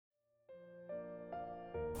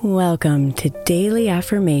Welcome to Daily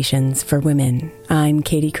Affirmations for Women. I'm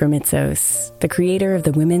Katie Kremitzos, the creator of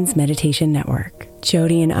the Women's Meditation Network.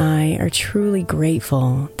 Jody and I are truly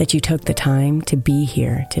grateful that you took the time to be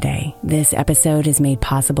here today. This episode is made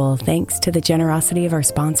possible thanks to the generosity of our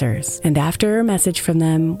sponsors. And after a message from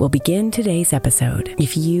them, we'll begin today's episode.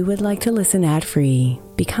 If you would like to listen ad-free,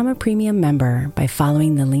 become a premium member by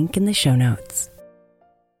following the link in the show notes.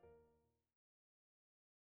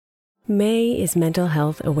 May is Mental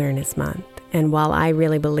Health Awareness Month, and while I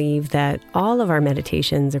really believe that all of our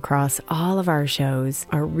meditations across all of our shows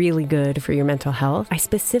are really good for your mental health, I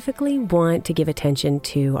specifically want to give attention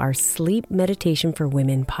to our Sleep Meditation for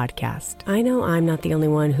Women podcast. I know I'm not the only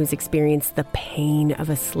one who's experienced the pain of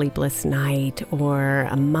a sleepless night or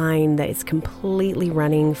a mind that is completely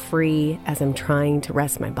running free as I'm trying to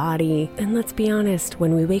rest my body. And let's be honest,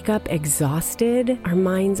 when we wake up exhausted, our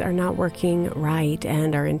minds are not working right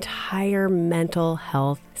and our entire mental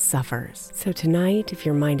health suffers. So tonight, if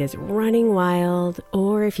your mind is running wild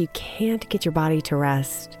or if you can't get your body to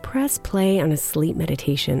rest, press play on a sleep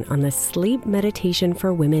meditation on the Sleep Meditation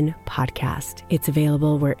for Women podcast. It's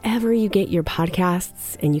available wherever you get your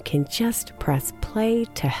podcasts, and you can just press play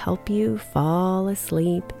to help you fall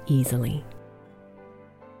asleep easily.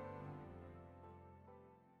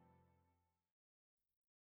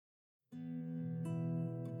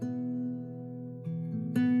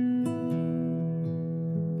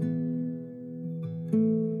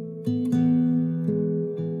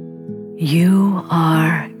 You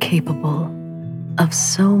are capable of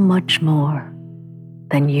so much more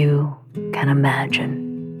than you can imagine.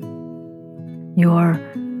 Your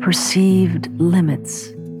perceived limits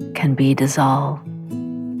can be dissolved.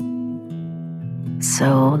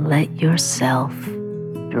 So let yourself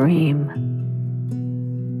dream,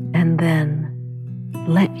 and then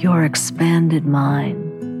let your expanded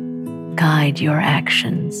mind guide your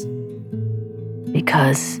actions,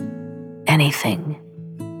 because anything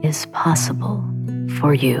is possible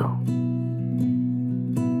for you.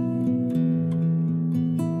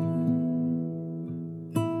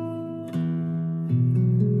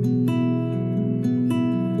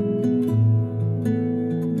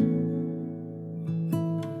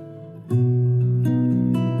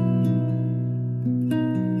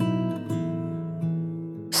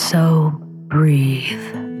 So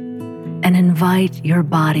breathe and invite your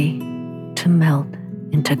body to melt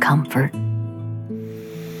into comfort.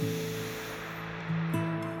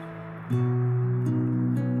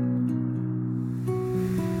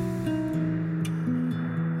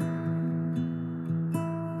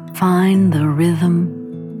 Find the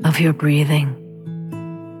rhythm of your breathing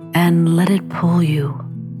and let it pull you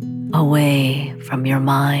away from your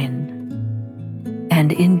mind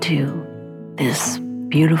and into this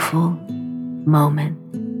beautiful moment.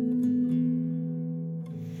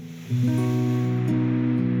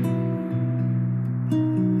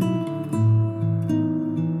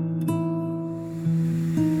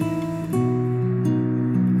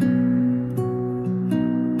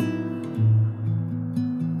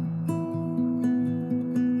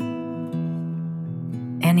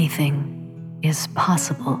 Anything is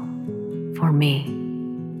possible for me.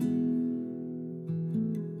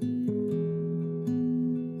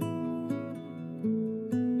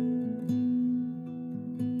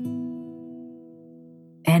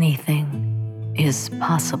 Anything is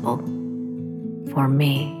possible for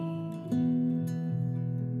me.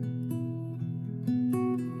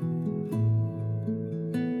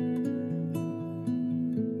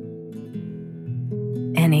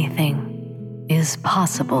 Anything is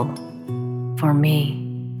possible for me.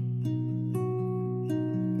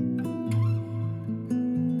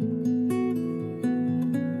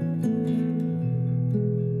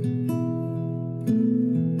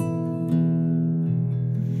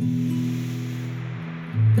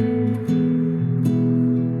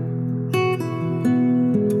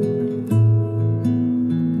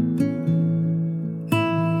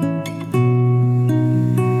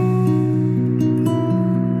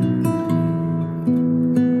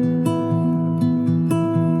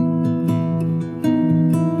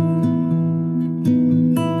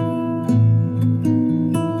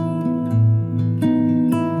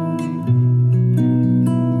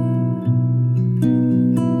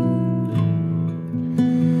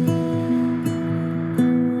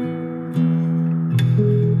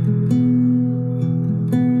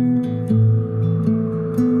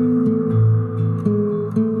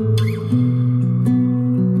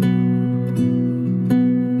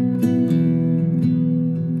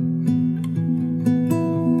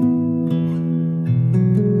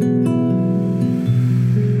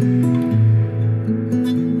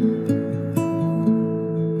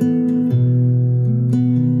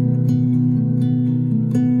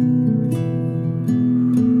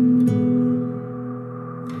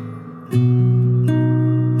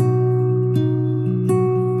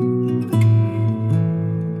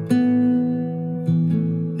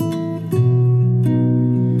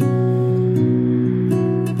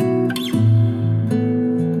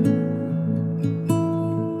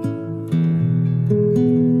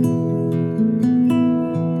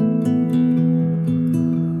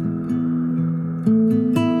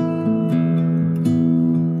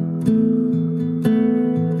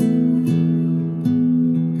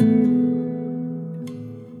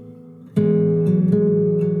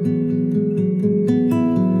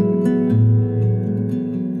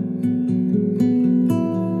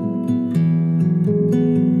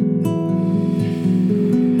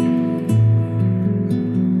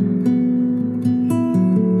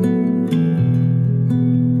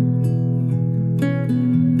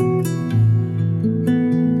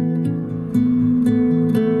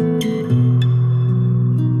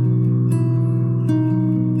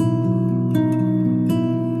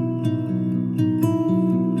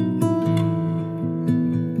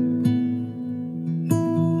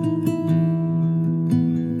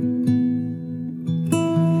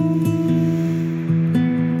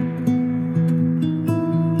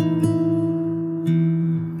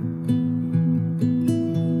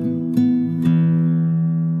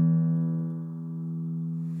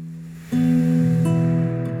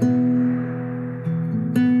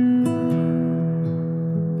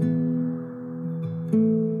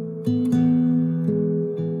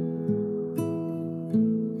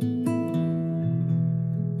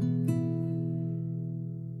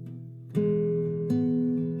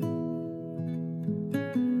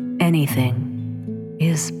 anything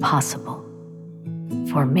is possible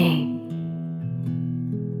for me.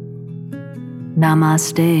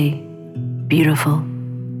 Namaste, beautiful.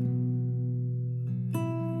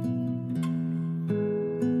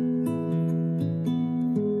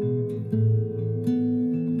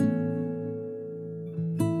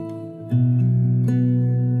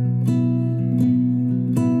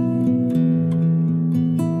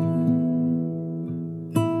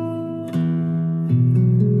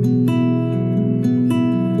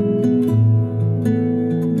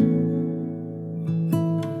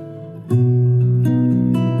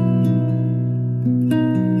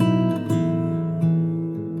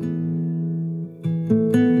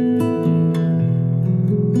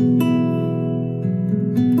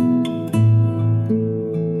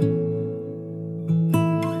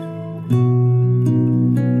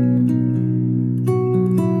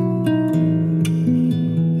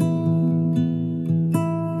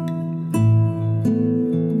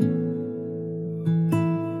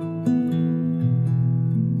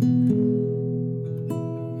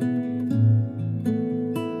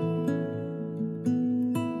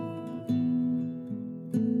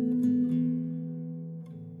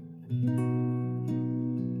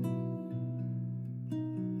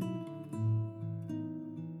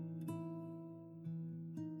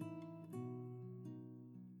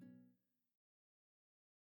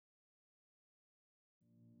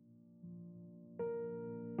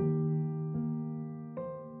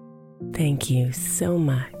 Thank you so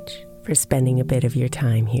much for spending a bit of your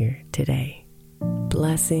time here today.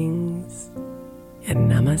 Blessings and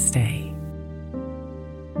namaste.